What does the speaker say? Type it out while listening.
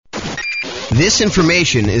This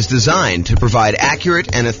information is designed to provide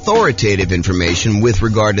accurate and authoritative information with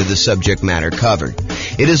regard to the subject matter covered.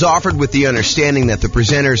 It is offered with the understanding that the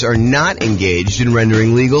presenters are not engaged in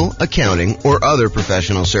rendering legal, accounting, or other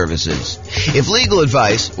professional services. If legal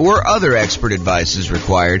advice or other expert advice is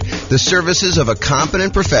required, the services of a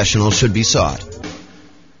competent professional should be sought.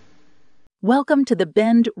 Welcome to the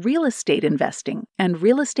Bend Real Estate Investing and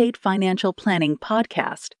Real Estate Financial Planning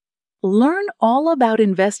podcast. Learn all about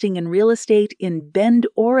investing in real estate in Bend,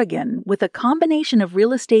 Oregon, with a combination of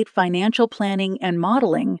real estate financial planning and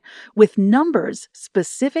modeling with numbers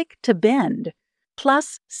specific to Bend,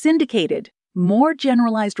 plus syndicated, more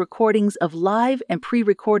generalized recordings of live and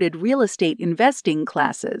pre-recorded real estate investing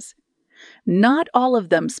classes. Not all of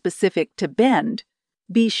them specific to Bend.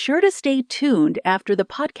 Be sure to stay tuned after the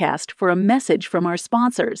podcast for a message from our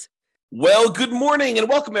sponsors. Well, good morning and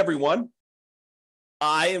welcome, everyone.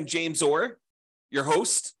 I am James Orr, your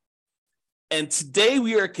host, and today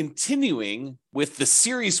we are continuing with the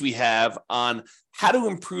series we have on how to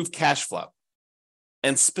improve cash flow.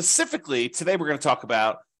 And specifically, today we're going to talk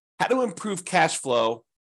about how to improve cash flow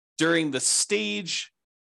during the stage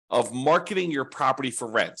of marketing your property for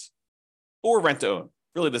rent or rent to own.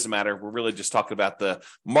 Really doesn't matter. We're really just talking about the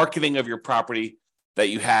marketing of your property that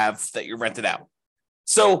you have that you're rented out.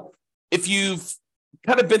 So if you've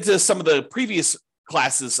kind of been to some of the previous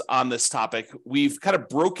classes on this topic, we've kind of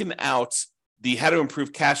broken out the how to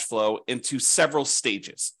improve cash flow into several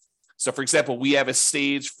stages. So for example, we have a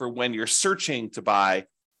stage for when you're searching to buy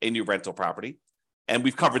a new rental property. And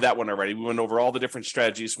we've covered that one already. We went over all the different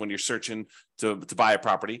strategies when you're searching to buy a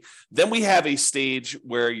property. Then we have a stage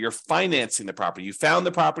where you're financing the property. You found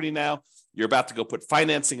the property now, you're about to go put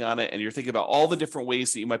financing on it, and you're thinking about all the different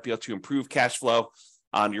ways that you might be able to improve cash flow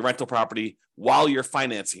on your rental property while you're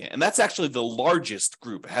financing it. And that's actually the largest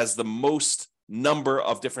group. It has the most number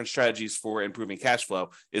of different strategies for improving cash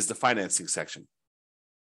flow is the financing section.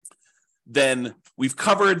 Then we've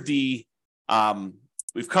covered the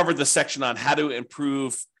section on how to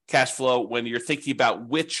improve cash flow when you're thinking about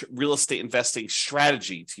which real estate investing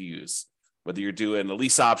strategy to use, whether you're doing a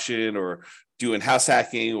lease option or doing house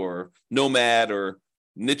hacking or nomad or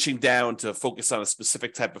niching down to focus on a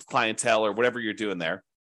specific type of clientele or whatever you're doing there.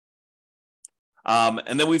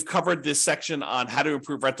 And then we've covered this section on how to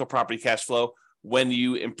improve rental property cash flow when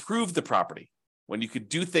you improve the property, when you could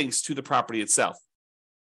do things to the property itself.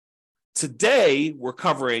 Today, we're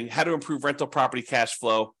covering how to improve rental property cash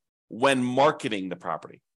flow when marketing the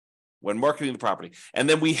property. And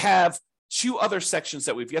then we have two other sections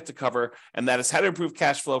that we've yet to cover, and that is how to improve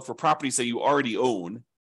cash flow for properties that you already own,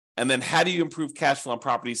 and then how do you improve cash flow on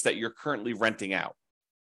properties that you're currently renting out.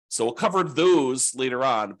 So we'll cover those later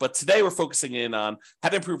on, but today we're focusing in on how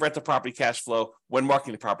to improve rental property cash flow when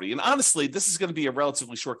marketing the property. And honestly, this is going to be a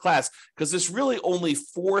relatively short class because there's really only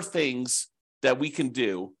 4 things that we can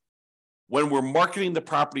do when we're marketing the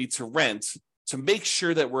property to rent to make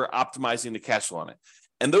sure that we're optimizing the cash flow on it.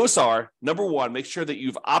 And those are, number 1, make sure that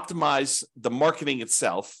you've optimized the marketing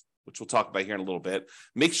itself, which we'll talk about here in a little bit.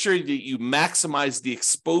 Make sure that you maximize the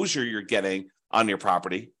exposure you're getting on your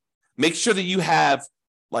property. Make sure that you have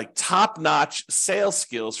like top-notch sales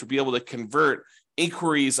skills for being able to convert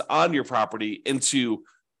inquiries on your property into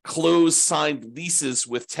closed signed leases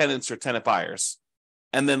with tenants or tenant buyers.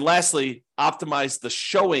 And then lastly, optimize the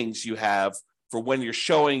showings you have for when you're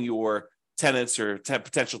showing your tenants or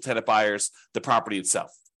potential tenant buyers the property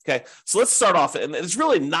itself. Okay, so let's start off. And there's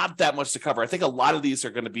really not that much to cover. I think a lot of these are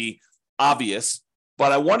going to be obvious,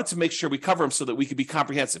 but I wanted to make sure we cover them so that we could be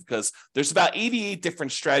comprehensive because there's about 88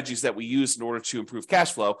 different strategies that we use in order to improve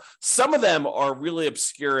cash flow. Some of them are really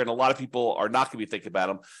obscure and a lot of people are not going to be thinking about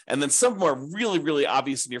them. And then some of them are really, really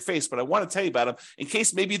obvious in your face, but I want to tell you about them in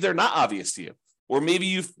case maybe they're not obvious to you. Or maybe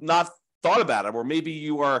you've not thought about it, or maybe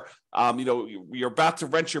you are, you're about to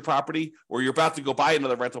rent your property, or you're about to go buy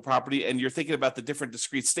another rental property, and you're thinking about the different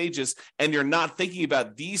discrete stages, and you're not thinking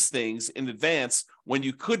about these things in advance when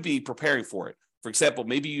you could be preparing for it. For example,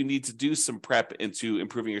 maybe you need to do some prep into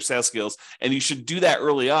improving your sales skills, and you should do that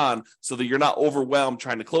early on so that you're not overwhelmed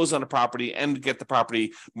trying to close on a property and get the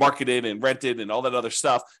property marketed and rented and all that other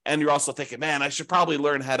stuff. And you're also thinking, man, I should probably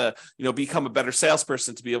learn how to, become a better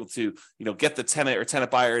salesperson to be able to, get the tenant or tenant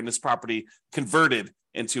buyer in this property converted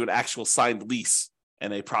into an actual signed lease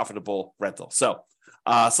and a profitable rental. So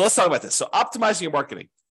let's talk about this. So optimizing your marketing.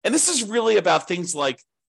 And this is really about things like,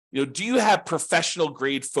 do you have professional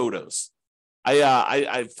grade photos?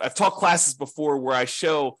 I've taught classes before where I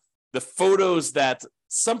show the photos that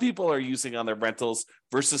some people are using on their rentals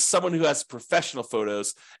versus someone who has professional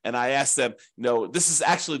photos. And I ask them, this is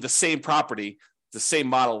actually the same property, the same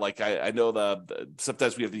model. Like I know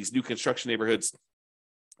sometimes we have these new construction neighborhoods,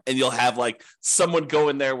 and you'll have like someone go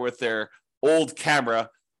in there with their old camera,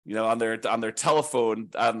 on their telephone,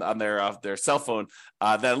 on their cell phone,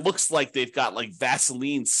 that looks like they've got like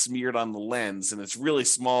Vaseline smeared on the lens, and it's really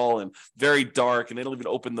small and very dark, and they don't even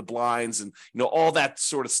open the blinds, and all that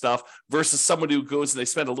sort of stuff. Versus someone who goes and they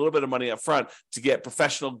spend a little bit of money up front to get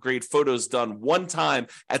professional grade photos done one time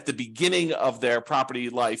at the beginning of their property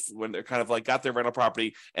life, when they're kind of like got their rental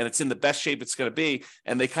property and it's in the best shape it's going to be,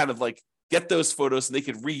 and they kind of like get those photos and they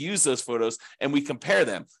could reuse those photos, and we compare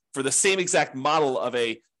them for the same exact model of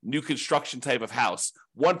a new construction type of house.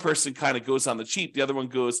 One person kind of goes on the cheap, the other one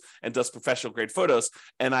goes and does professional grade photos.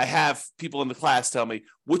 And I have people in the class tell me,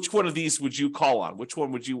 which one of these would you call on? Which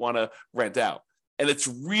one would you want to rent out? And it's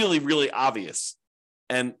really, really obvious.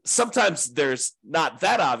 And sometimes there's not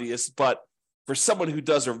that obvious, but for someone who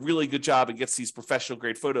does a really good job and gets these professional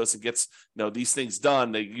grade photos and gets these things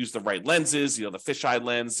done, they use the right lenses, the fisheye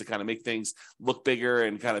lens to kind of make things look bigger,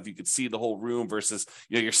 and kind of you could see the whole room versus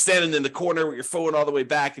you're standing in the corner with your phone all the way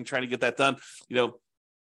back and trying to get that done.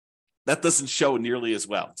 That doesn't show nearly as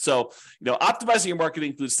well. So, optimizing your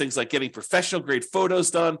marketing includes things like getting professional grade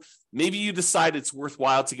photos done. Maybe you decide it's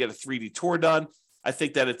worthwhile to get a 3D tour done. I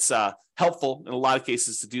think that it's helpful in a lot of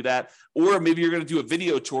cases to do that. Or maybe you're going to do a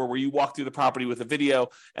video tour where you walk through the property with a video.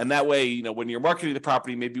 And that way, when you're marketing the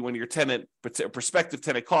property, maybe when your prospective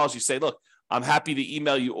tenant calls, you say, look, I'm happy to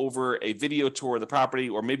email you over a video tour of the property,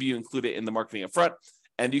 or maybe you include it in the marketing up front,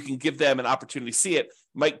 and you can give them an opportunity to see it.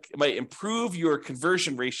 Might improve your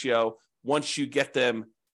conversion ratio once you get them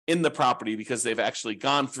in the property, because they've actually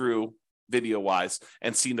gone through video-wise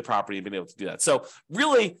and seen the property and been able to do that. So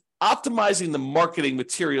really, optimizing the marketing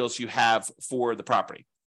materials you have for the property,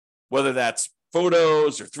 whether that's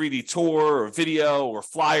photos or 3D tour or video or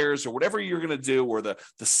flyers or whatever you're going to do, or the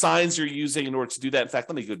signs you're using in order to do that. In fact,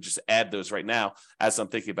 let me go just add those right now as I'm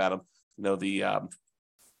thinking about them. The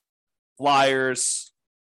flyers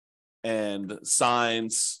and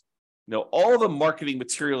signs, all the marketing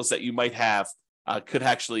materials that you might have could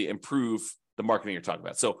actually improve the marketing you're talking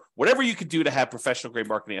about. So whatever you could do to have professional grade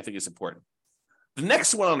marketing, I think is important. The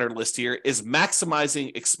next one on our list here is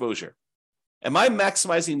maximizing exposure. Am I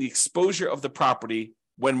maximizing the exposure of the property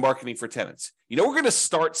when marketing for tenants? We're going to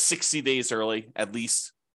start 60 days early, at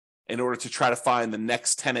least, in order to try to find the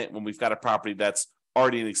next tenant when we've got a property that's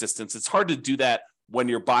already in existence. It's hard to do that when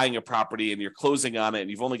you're buying a property and you're closing on it, and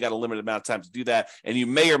you've only got a limited amount of time to do that, and you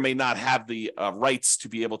may or may not have the rights to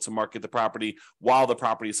be able to market the property while the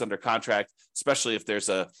property is under contract, especially if there's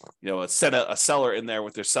a seller in there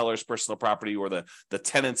with their seller's personal property, or the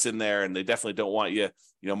tenants in there, and they definitely don't want you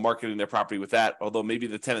marketing their property with that, although maybe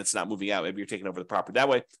the tenant's not moving out, maybe you're taking over the property that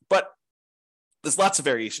way. But there's lots of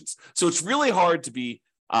variations. So it's really hard to be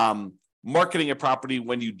marketing a property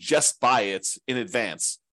when you just buy it in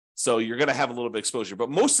advance. So you're going to have a little bit of exposure.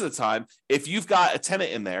 But most of the time, if you've got a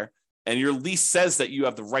tenant in there and your lease says that you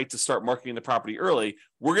have the right to start marketing the property early,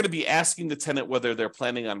 we're going to be asking the tenant whether they're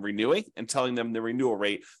planning on renewing and telling them the renewal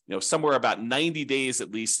rate, somewhere about 90 days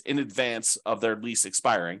at least in advance of their lease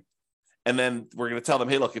expiring. And then we're going to tell them,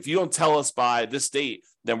 hey, look, if you don't tell us by this date,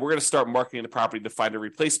 then we're going to start marketing the property to find a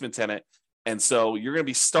replacement tenant. And so you're going to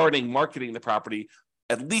be starting marketing the property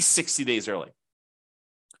at least 60 days early.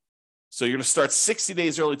 So you're going to start 60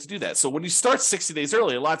 days early to do that. So when you start 60 days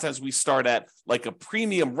early, a lot of times we start at like a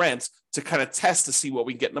premium rent to kind of test to see what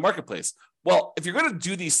we can get in the marketplace. Well, if you're going to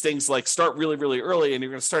do these things like start really, really early and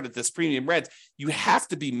you're going to start at this premium rent, you have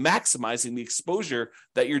to be maximizing the exposure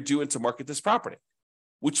that you're doing to market this property,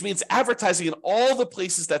 which means advertising in all the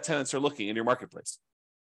places that tenants are looking in your marketplace.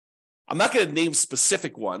 I'm not going to name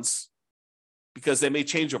specific ones because they may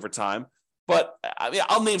change over time. But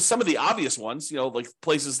I'll name some of the obvious ones, like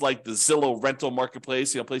places like the Zillow rental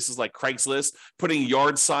marketplace, places like Craigslist, putting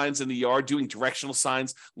yard signs in the yard, doing directional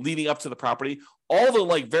signs leading up to the property, all the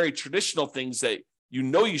like very traditional things that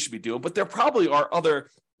you should be doing. But there probably are other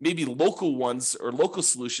maybe local ones or local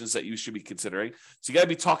solutions that you should be considering. So you got to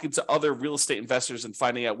be talking to other real estate investors and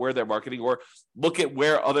finding out where they're marketing, or look at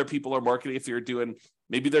where other people are marketing. If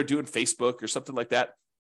maybe they're doing Facebook or something like that.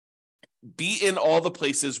 Be in all the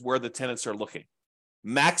places where the tenants are looking.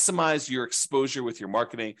 Maximize your exposure with your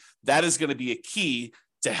marketing. That is going to be a key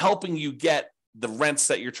to helping you get the rents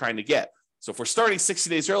that you're trying to get. So if we're starting 60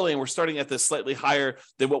 days early and we're starting at this slightly higher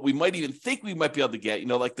than what we might even think we might be able to get,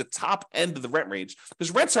 like the top end of the rent range,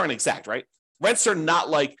 because rents aren't exact, right? Rents are not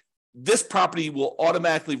like this property will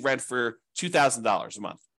automatically rent for $2,000 a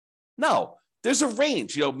month. No, there's a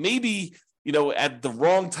range. Maybe, at the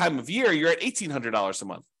wrong time of year, you're at $1,800 a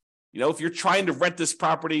month. If you're trying to rent this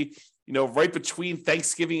property, right between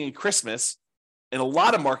Thanksgiving and Christmas, in a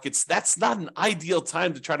lot of markets, that's not an ideal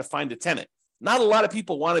time to try to find a tenant. Not a lot of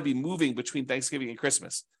people want to be moving between Thanksgiving and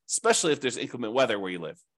Christmas, especially if there's inclement weather where you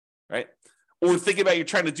live, right? Or think about you're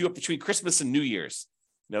trying to do it between Christmas and New Year's.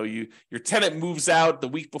 Your tenant moves out the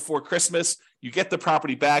week before Christmas, you get the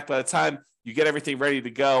property back. By the time you get everything ready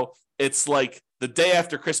to go, it's like the day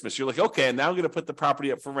after Christmas. You're like, okay, now I'm going to put the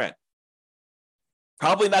property up for rent.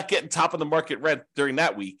 Probably not getting top of the market rent during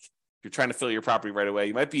that week. You're trying to fill your property right away.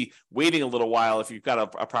 You might be waiting a little while if you've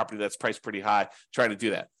got a property that's priced pretty high, trying to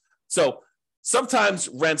do that. So sometimes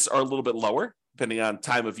rents are a little bit lower, depending on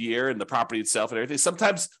time of year and the property itself and everything.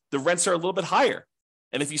 Sometimes the rents are a little bit higher.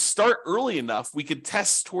 And if you start early enough, we could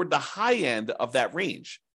test toward the high end of that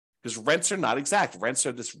range, because rents are not exact. Rents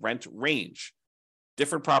are this rent range.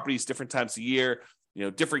 Different properties, different times of year,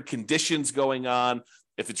 different conditions going on.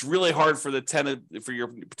 If it's really hard for the tenant, for your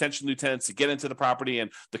potential new tenants to get into the property,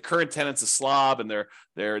 and the current tenant's a slob and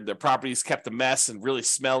their property's kept a mess and really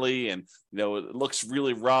smelly, and it looks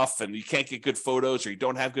really rough, and you can't get good photos, or you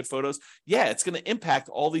don't have good photos, it's going to impact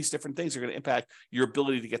all these different things. Are going to impact your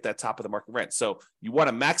ability to get that top of the market rent. So you want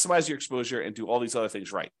to maximize your exposure and do all these other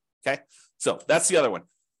things right. Okay, so that's the other one.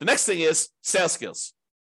 The next thing is sales skills.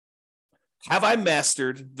 Have I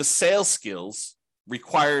mastered the sales skills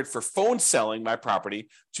required for phone selling my property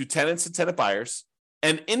to tenants and tenant buyers,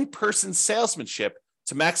 and in-person salesmanship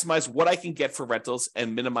to maximize what I can get for rentals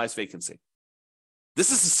and minimize vacancy?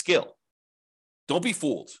 This is a skill. Don't be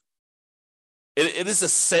fooled. It is a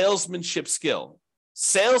salesmanship skill.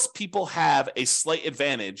 Salespeople have a slight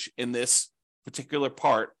advantage in this particular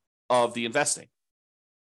part of the investing,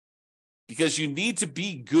 because you need to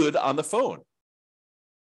be good on the phone.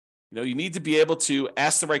 You need to be able to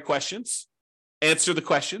ask the right questions, answer the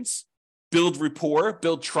questions, build rapport,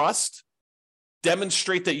 build trust,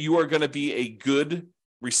 demonstrate that you are going to be a good,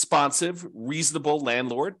 responsive, reasonable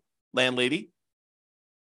landlord, landlady.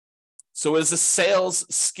 So it's a sales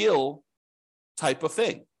skill type of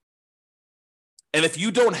thing. And if you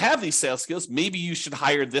don't have these sales skills, maybe you should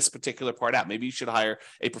hire this particular part out. Maybe you should hire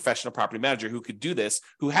a professional property manager who could do this,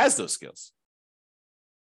 who has those skills.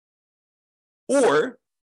 Or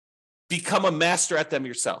become a master at them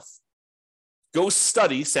yourself. Go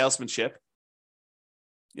study salesmanship.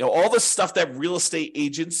 All the stuff that real estate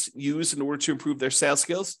agents use in order to improve their sales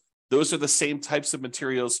skills, those are the same types of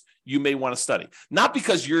materials you may want to study. Not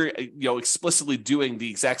because you're explicitly doing the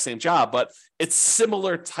exact same job, but it's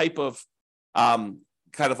similar type of kind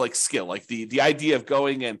of like skill, like the idea of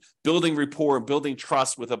going and building rapport and building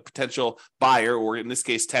trust with a potential buyer, or in this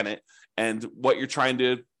case, tenant, and what you're trying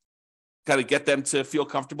to kind of get them to feel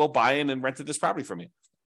comfortable buying and renting this property from you,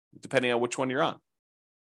 depending on which one you're on.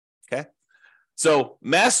 Okay. So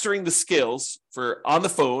mastering the skills for on the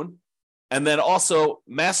phone, and then also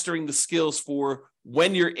mastering the skills for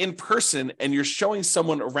when you're in person and you're showing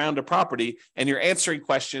someone around a property and you're answering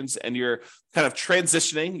questions and you're kind of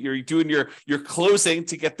transitioning, you're doing your closing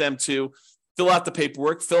to get them to fill out the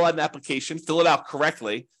paperwork, fill out an application, fill it out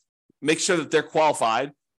correctly, make sure that they're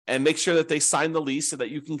qualified, and make sure that they sign the lease so that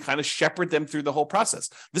you can kind of shepherd them through the whole process.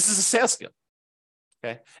 This is a sales skill.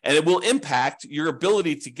 Okay. And it will impact your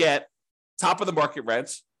ability to get top of the market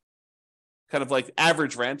rent, kind of like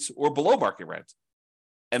average rent or below market rent,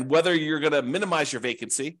 and whether you're going to minimize your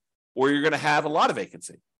vacancy or you're going to have a lot of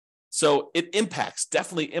vacancy. So it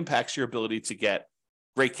definitely impacts your ability to get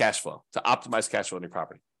great cash flow, to optimize cash flow in your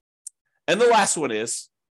property. And the last one is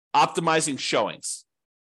optimizing showings.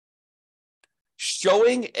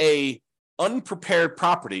 Showing a unprepared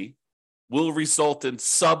property will result in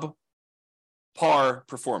subpar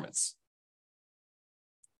performance.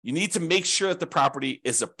 You need to make sure that the property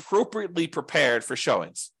is appropriately prepared for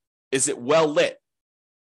showings. Is it well lit?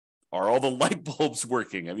 Are all the light bulbs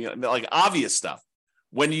working? I mean, like obvious stuff.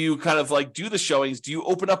 When you kind of like do the showings, do you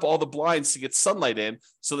open up all the blinds to get sunlight in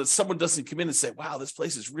so that someone doesn't come in and say, wow, this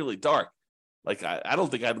place is really dark? Like, I don't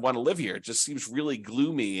think I'd want to live here. It just seems really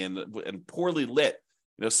gloomy and poorly lit,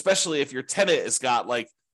 especially if your tenant has got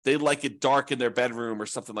they like it dark in their bedroom or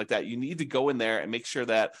something like that. You need to go in there and make sure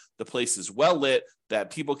that the place is well lit, that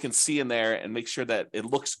people can see in there, and make sure that it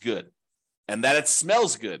looks good and that it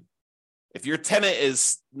smells good. If your tenant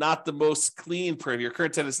is not the most clean, your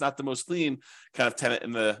current tenant is not the most clean kind of tenant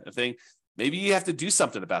in the thing, maybe you have to do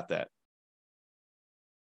something about that.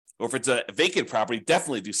 Or if it's a vacant property,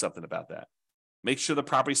 definitely do something about that. Make sure the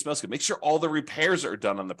property smells good. Make sure all the repairs are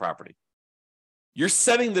done on the property. You're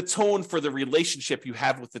setting the tone for the relationship you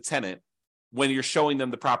have with the tenant when you're showing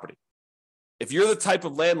them the property. If you're the type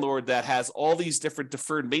of landlord that has all these different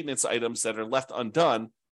deferred maintenance items that are left undone,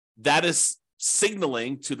 that is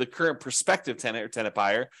signaling to the current prospective tenant or tenant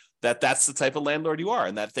buyer that that's the type of landlord you are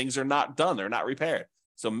and that things are not done, they're not repaired.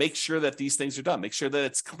 So make sure that these things are done. Make sure that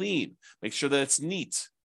it's clean. Make sure that it's neat.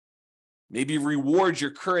 Maybe reward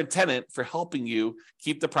your current tenant for helping you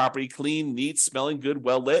keep the property clean, neat, smelling good,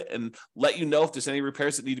 well lit, and let you know if there's any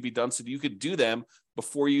repairs that need to be done so that you could do them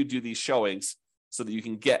before you do these showings so that you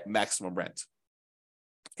can get maximum rent.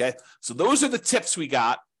 Okay, so those are the tips we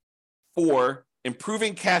got for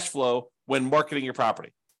improving cash flow when marketing your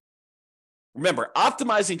property. Remember,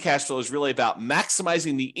 optimizing cash flow is really about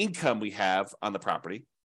maximizing the income we have on the property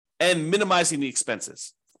and minimizing the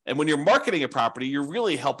expenses. And when you're marketing a property, you're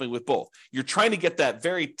really helping with both. You're trying to get that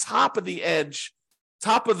very top of the edge,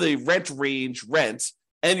 top of the rent range rent,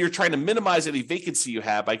 and you're trying to minimize any vacancy you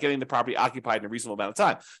have by getting the property occupied in a reasonable amount of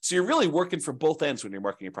time. So you're really working from both ends when you're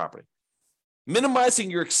marketing your property.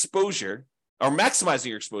 Minimizing your exposure, or maximizing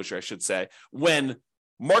your exposure, I should say, when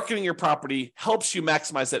marketing your property helps you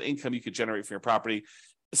maximize that income you could generate from your property.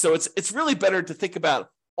 So it's really better to think about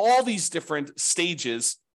all these different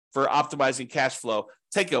stages for optimizing cash flow.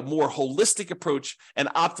 Take a more holistic approach and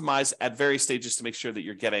optimize at various stages to make sure that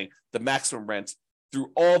you're getting the maximum rent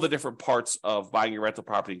through all the different parts of buying your rental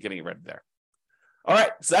property and getting it rented there. All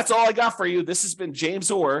right, so that's all I got for you. This has been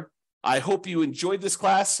James Orr. I hope you enjoyed this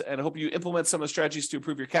class and I hope you implement some of the strategies to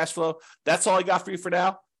improve your cash flow. That's all I got for you for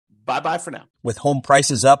now. Bye-bye for now. With home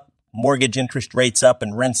prices up, mortgage interest rates up,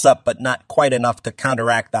 and rents up, but not quite enough to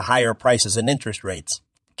counteract the higher prices and interest rates,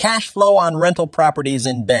 cash flow on rental properties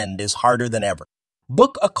in Bend is harder than ever.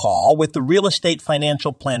 Book a call with the Real Estate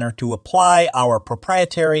Financial Planner to apply our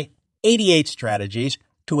proprietary 88 strategies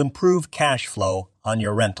to improve cash flow on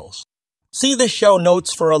your rentals. See the show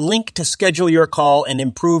notes for a link to schedule your call and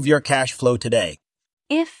improve your cash flow today.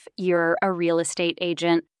 If you're a real estate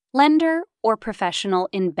agent, lender, or professional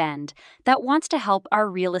in Bend that wants to help our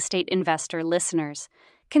real estate investor listeners,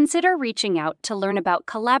 consider reaching out to learn about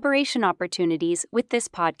collaboration opportunities with this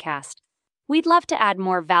podcast. We'd love to add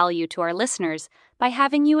more value to our listeners by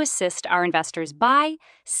having you assist our investors buy,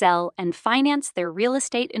 sell, and finance their real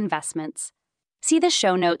estate investments. See the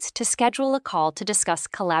show notes to schedule a call to discuss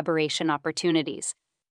collaboration opportunities.